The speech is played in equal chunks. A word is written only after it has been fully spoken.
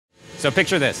So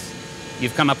picture this.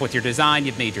 You've come up with your design,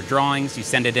 you've made your drawings, you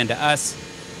send it in to us,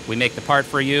 we make the part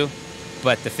for you,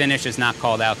 but the finish is not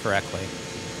called out correctly.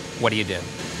 What do you do?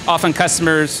 Often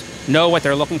customers know what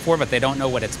they're looking for, but they don't know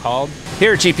what it's called.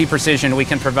 Here at GP Precision, we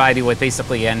can provide you with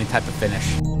basically any type of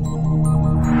finish.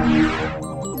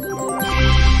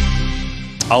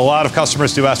 A lot of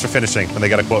customers do ask for finishing when they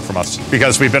get a quote from us.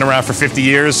 Because we've been around for 50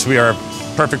 years, we are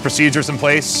perfect procedures in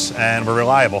place, and we're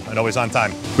reliable and always on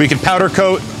time. We can powder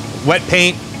coat, wet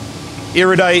paint,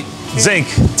 iridite, zinc,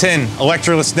 tin,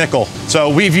 electroless nickel. So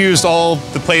we've used all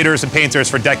the platers and painters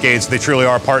for decades. They truly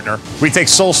are a partner. We take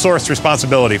sole source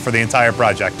responsibility for the entire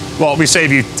project. Well, we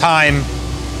save you time,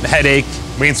 headache.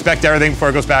 We inspect everything before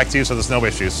it goes back to you, so there's no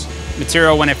issues.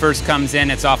 Material, when it first comes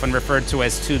in, it's often referred to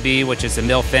as 2B, which is a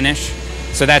mill finish.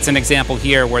 So that's an example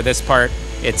here where this part,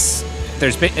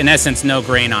 there's in essence no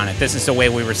grain on it. This is the way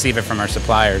we receive it from our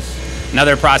suppliers.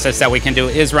 Another process that we can do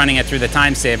is running it through the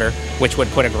time saver, which would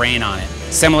put a grain on it.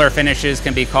 Similar finishes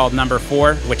can be called number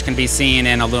 4, which can be seen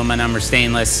in aluminum or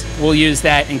stainless. We'll use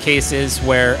that in cases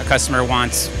where a customer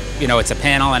wants, it's a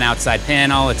panel, an outside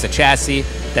panel, it's a chassis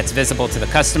that's visible to the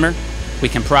customer. We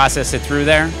can process it through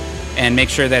there and make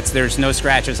sure that there's no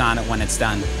scratches on it when it's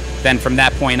done. Then from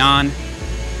that point on,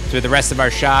 through the rest of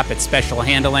our shop, it's special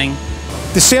handling.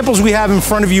 The samples we have in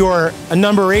front of you are a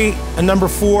number 8, a number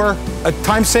 4, a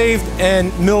time saved,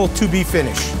 and mill 2B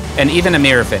finish. And even a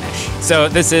mirror finish. So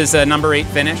this is a number 8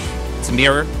 finish. It's a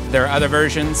mirror. There are other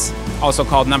versions, also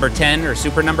called number 10 or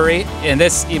super number 8. In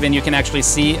this, even you can actually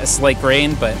see a slight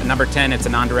grain, but a number 10, it's a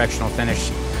non-directional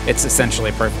finish. It's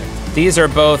essentially perfect. These are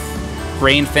both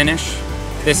grain finish.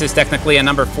 This is technically a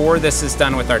number 4. This is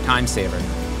done with our time saver.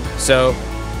 So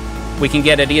we can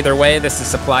get it either way. This is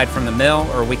supplied from the mill,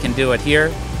 or we can do it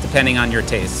here, depending on your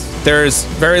taste. There's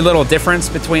very little difference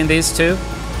between these two,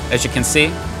 as you can see.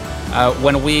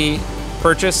 When we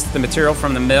purchase the material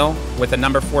from the mill with a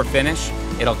number 4 finish,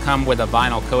 it'll come with a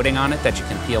vinyl coating on it that you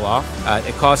can peel off.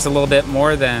 It costs a little bit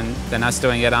more than us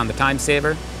doing it on the time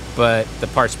saver, but the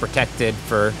part's protected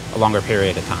for a longer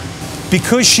period of time.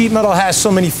 Because sheet metal has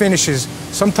so many finishes,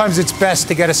 sometimes it's best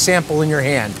to get a sample in your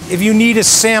hand. If you need a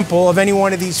sample of any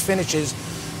one of these finishes,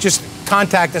 just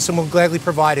contact us and we'll gladly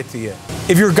provide it to you.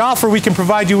 If you're a golfer, we can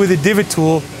provide you with a divot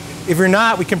tool. If you're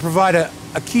not, we can provide a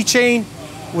keychain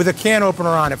with a can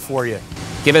opener on it for you.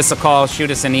 Give us a call,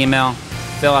 shoot us an email,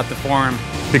 fill out the form.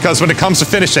 Because when it comes to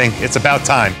finishing, it's about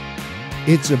time.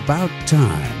 It's about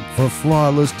time for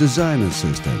flawless design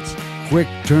assistance, quick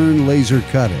turn laser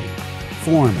cutting,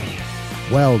 forming,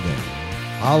 welding,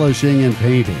 polishing and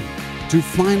painting, to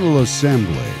final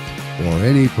assembly, or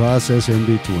any process in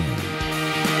between.